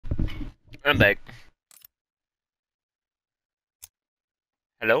I'm back.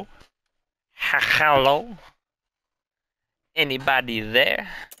 Hello? Hello? Anybody there?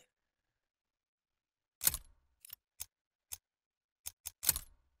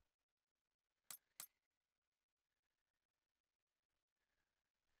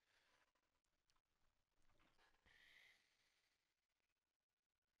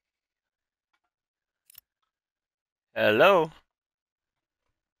 Hello?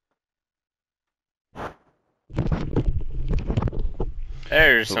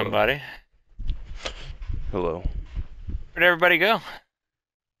 There's Hello. somebody. Hello. Where'd everybody go?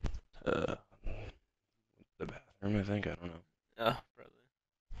 Uh, the bathroom, I think. I don't know. Oh,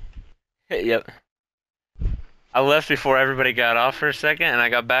 probably. Yep. I left before everybody got off for a second, and I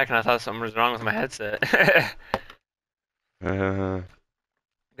got back and I thought something was wrong with my headset. Uh,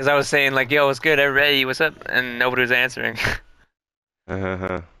 Because I was saying, like, yo, what's good, everybody? What's up? And nobody was answering.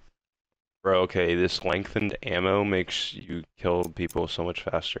 uh, Bro, okay, this lengthened ammo makes you kill people so much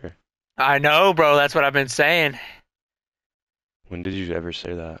faster. I know, bro. That's what I've been saying When did you ever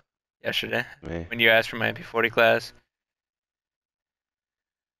say that yesterday to me? when you asked for my MP40 class.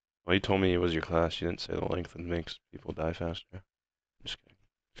 Well, you told me it was your class. You didn't say the lengthened makes people die faster. Just kidding.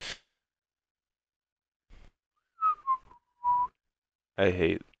 I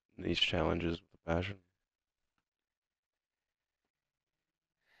hate these challenges with a passion.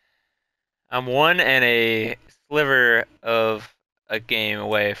 I'm one and a sliver of a game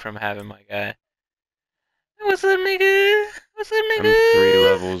away from having my guy. What's up, nigga? What's up, I'm 3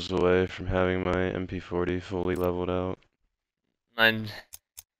 nigga? levels away from having my MP40 fully leveled out. Mine.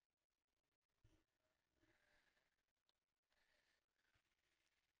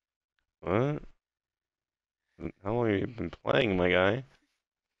 What? How long have you been playing, my guy?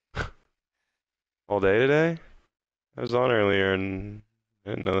 All day today? I was on earlier and I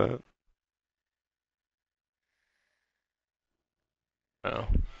didn't know that. Oh.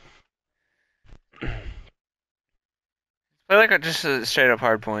 Play like just a straight up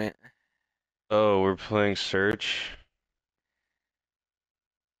hard point. Oh, we're playing Search.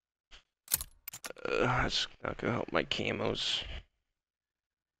 That's not gonna help my camos.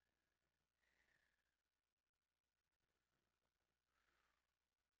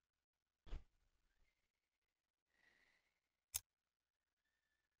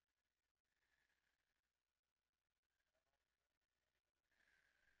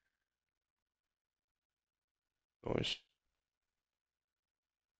 Always.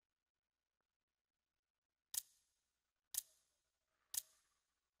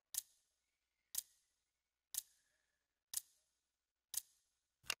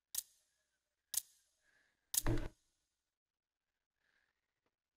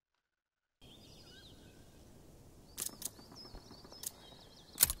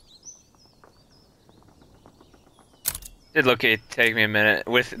 Did locate take me a minute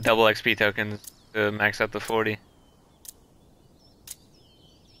with double XP tokens to max out the 40.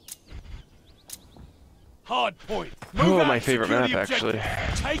 Hard point. Move Oh, out my and favorite secure map, the objective.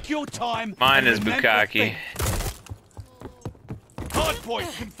 actually. Take your time. Mine and is remember Bukkake. Hard point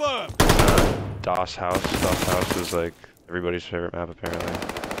confirmed. DOS House. DOS House is like everybody's favorite map, apparently.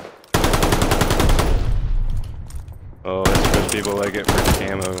 Oh, that's because people like it for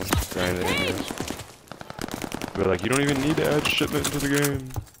camo grinding. But like, you don't even need to add shipment into the game.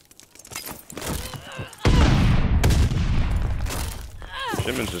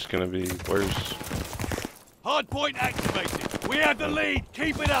 Shipment's just gonna be worse. Hard point activated. We have the lead.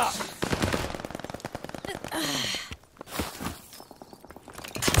 Keep it up.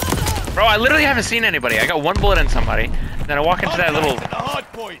 Bro, I literally haven't seen anybody. I got one bullet in somebody, and then I walk into that little Contact at the hard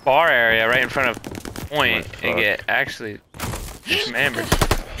point. bar area right in front of point Oh, and fuck. get actually dismembered.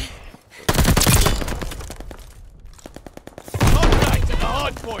 Contact at the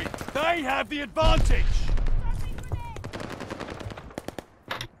hard point. They have the advantage.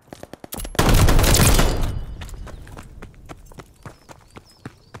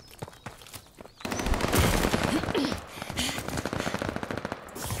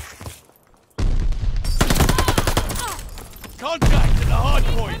 Contact at the hard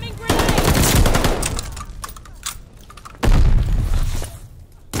point.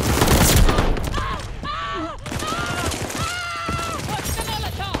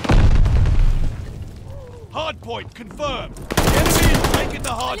 Hard point confirmed. The enemy is taking the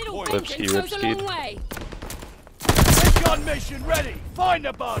hard point. Lipski, Ripski. Recon mission ready. Find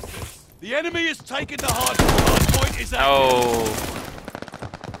the bastards. The enemy is taking the hard point. Hard point is active. Oh,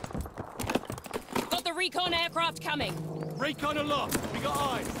 Got the recon aircraft coming. Recon aloft. We got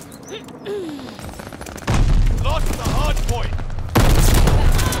eyes. Lost the hard point.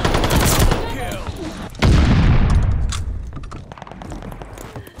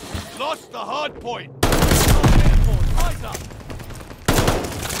 point. Airport, eyes up.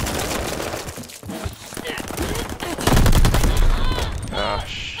 Ah,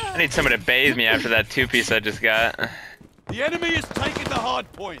 shit. I need someone to bathe me after that two-piece I just got. The enemy has taken the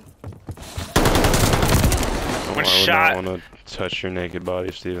hard point. Oh, One I would shot. not want to touch your naked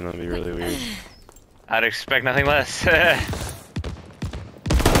body, Steven. That'd be really weird. I'd expect nothing less.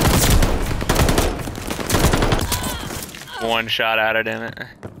 One shot out of damn it.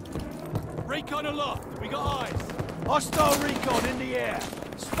 Recon aloft. We got eyes. Hostile recon in the air.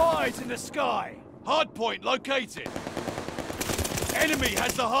 Spies in the sky. Hard point located. Enemy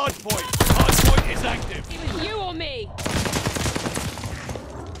has the hard point. Hard point is active. It was you or me.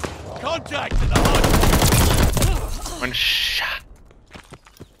 Contact at the hard point. One shot.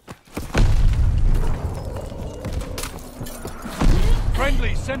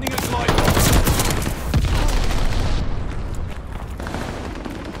 Friendly sending a glide bomb.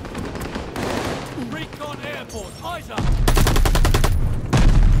 Recon airport. Eyes up.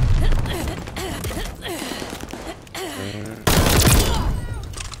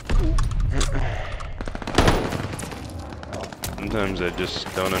 Sometimes I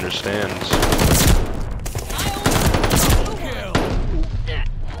just don't understand. Kill.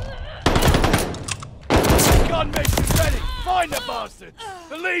 Recon mission ready. Find the bastards.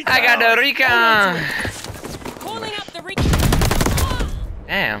 The lead. I got the recon. Calling up the recon.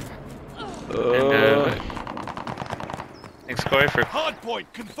 Damn. Thanks, Corey, for. Hard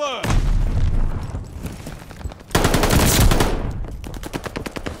point confirmed.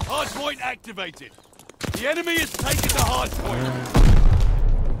 Hard point activated. The enemy has taken the hard point.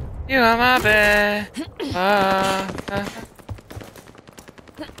 You are my bed.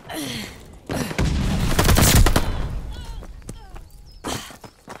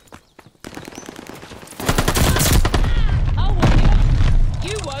 I'll warn you.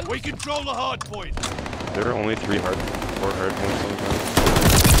 You won't. We control the hard point. There are only four hard points on the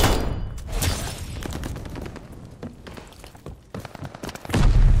ground.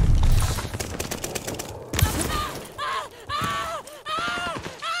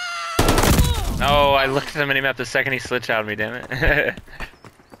 No, I looked at the minimap the second he slitch-outed me, damn it. Lost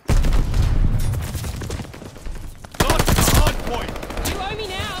the hard point. You owe me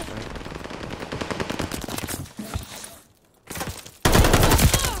now.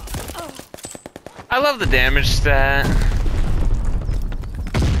 I love the damage stat.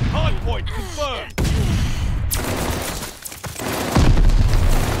 Hard point confirmed.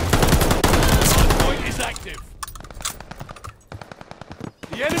 Hard point is active.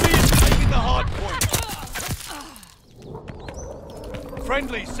 The enemy is taking the hard point.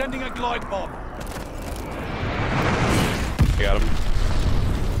 Friendly sending a glide bomb. I got him.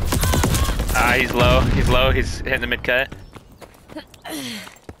 Ah, he's low. He's low. He's hitting the mid-cut.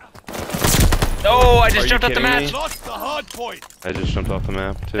 Oh, I just Are jumped you off the kidding match. me? Lost the hard point. I just jumped off the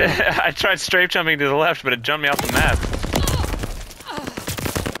map, too. I tried strafe jumping to the left, but it jumped me off the map.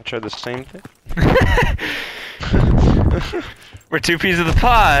 I tried the same thing. We're two peas of the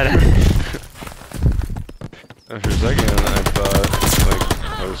pod. For a second, I thought, like,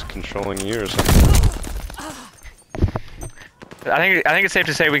 I was controlling you or something. I think it's safe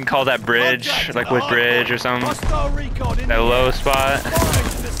to say we can call that bridge, Contact at like the with hard bridge point. or something. Hostile recon in That the low air. spot.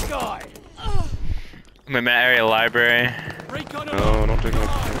 Spies in the sky. I'm in that area library. Recon No, aloft. don't take my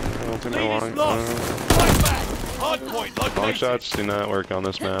Lead is long. lost. Fight back. Hard point located. Long shots do not work on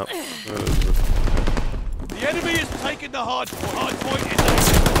this map. The enemy has taken the hard point. Hard point is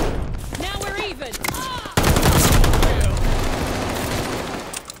active. Now we're even.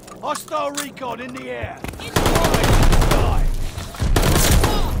 Hostile recon in the air. Spies in the sky.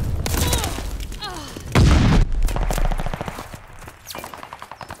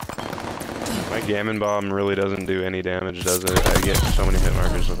 My gammon bomb really doesn't do any damage, does it? I get so many hit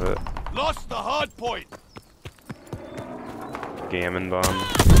markers with it. Lost the hard point. Gammon bomb.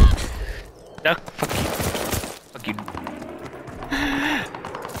 Duck, fuck you.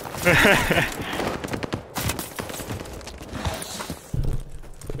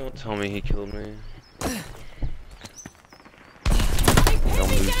 Don't tell me he killed me. Pin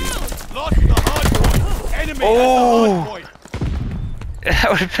me down. Lost the hard point. Enemy has the hard point. That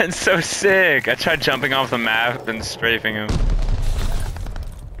would have been so sick. I tried jumping off the map and strafing him.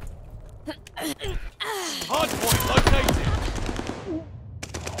 Hard point located.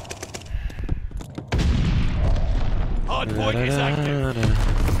 Hard point is active.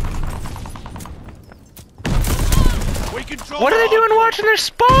 We control What are the they hard doing point. watching their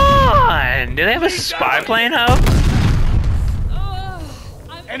spawn? Do they have a spy plane hub?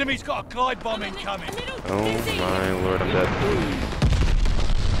 I'm Enemy's got a glide bomb a incoming. little Oh busy. my lord, I'm dead.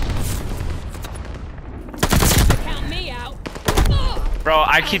 Bro,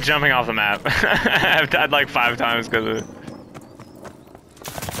 I keep jumping off the map. I've died like 5 times because of it.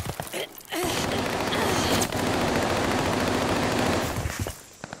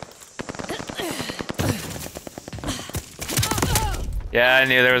 Yeah, I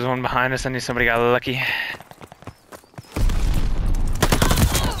knew there was one behind us. I knew somebody got lucky.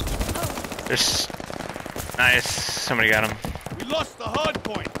 There's... Nice. Somebody got him. We lost the hard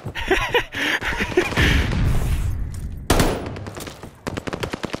point.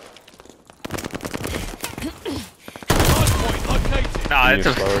 Hard point located. No, Need it's a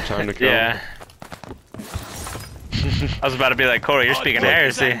a slower time to kill. Yeah. I was about to be like, Corey, you're speaking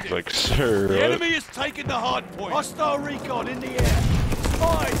heresy. Like, sir, The what? enemy has taken the hard point. Hostile recon in the air.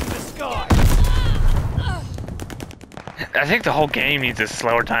 Spies in the sky. I think the whole game needs a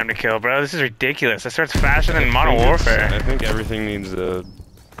slower time to kill, bro. This is ridiculous. This starts faster than Modern Warfare. I think everything needs to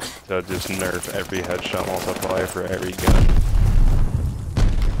just nerf every headshot multiplier for every gun.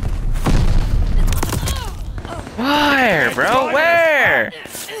 Where, bro? Where?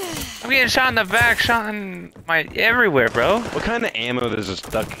 I'm getting shot in the back, shot in my everywhere, bro. What kind of ammo does this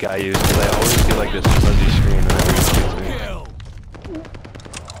duck guy use? Because I always get like this fuzzy screen whenever he shoots me. Kill.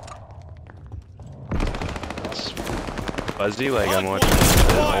 It's fuzzy, like I'm watching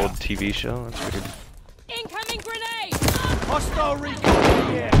an old TV show. That's weird. Incoming grenade! Hostile recon in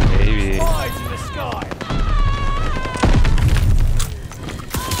the air. Maybe. Spies in the sky.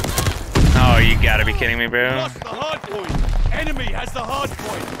 Oh, you gotta be kidding me, bro. Lost the hard point. Enemy has the hard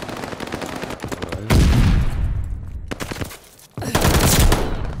point.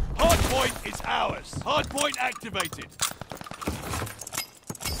 Hard point is ours. Hard point activated.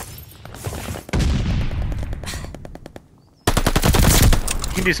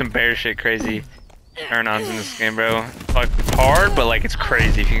 You can do some bear shit crazy turn-ons in this game, bro. Like, hard, but like it's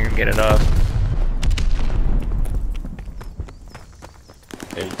crazy if you can get it up.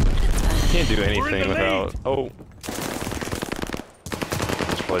 Hey, you can't do We're in anything the without. Oh.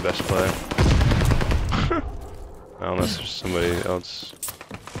 That's probably best play. Unless there's somebody else.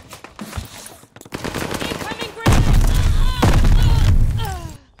 Incoming grenade!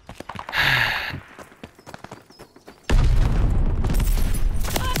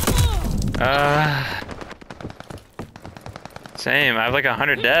 Same. I have like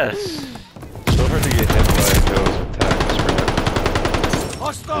 100 deaths. So hard to get hit by those attacks, bro.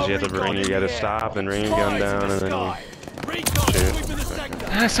 Hostile You have to recon in gotta the air. stop and bring your gun Spies in down the and then sky. Recon shoot. sweeping the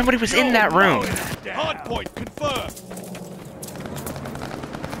sector. Somebody was in that room. Hard point confirmed.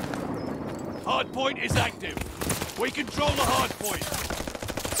 Hard point is active. We control the hard point.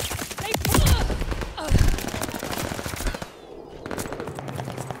 They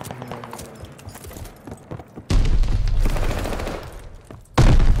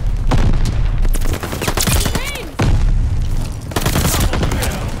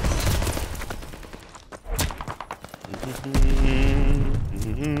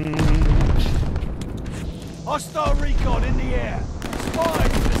Hostile recon in the air.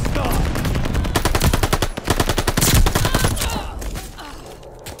 Spies in the sky.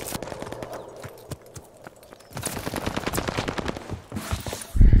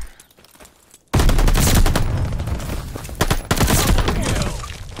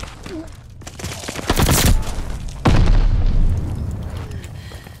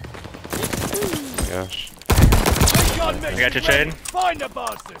 Gosh. Recon mission got your ready. chain? Find the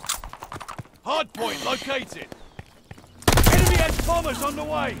bastard. Hard point located. Enemy has bombers on the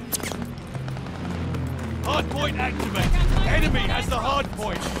way. Hard point activated. Enemy has the hard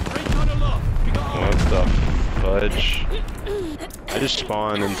point. Recon aloft. We got What the fudge? I just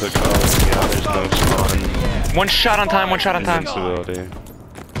spawned and took off. Yeah, there's no spawn One shot on time, one shot on time. invincibility.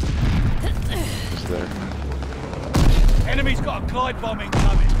 Is there? Enemy's got a glide bomb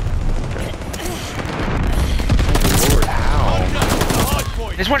incoming. Lord, how? Hard enough to the hard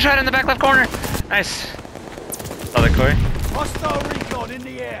point. There's one shot in the back left corner. Nice. Saw that, Corey. Hostile recon in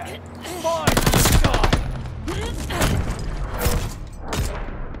the air. Spies in the sky.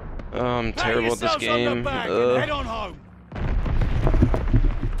 Oh, I'm Pat terrible at this yourselves on the game. back and head on home.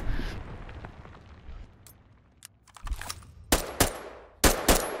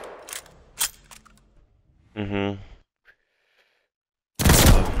 Now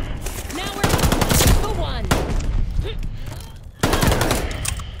we're the one.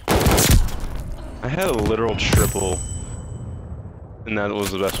 I had a literal triple, and that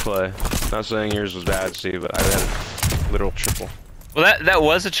was the best play. Not saying yours was bad, Steve, but I had a literal triple. Well, that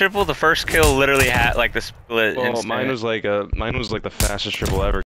was a triple. The first kill literally had like the split. Well, instant. mine was like the fastest triple ever.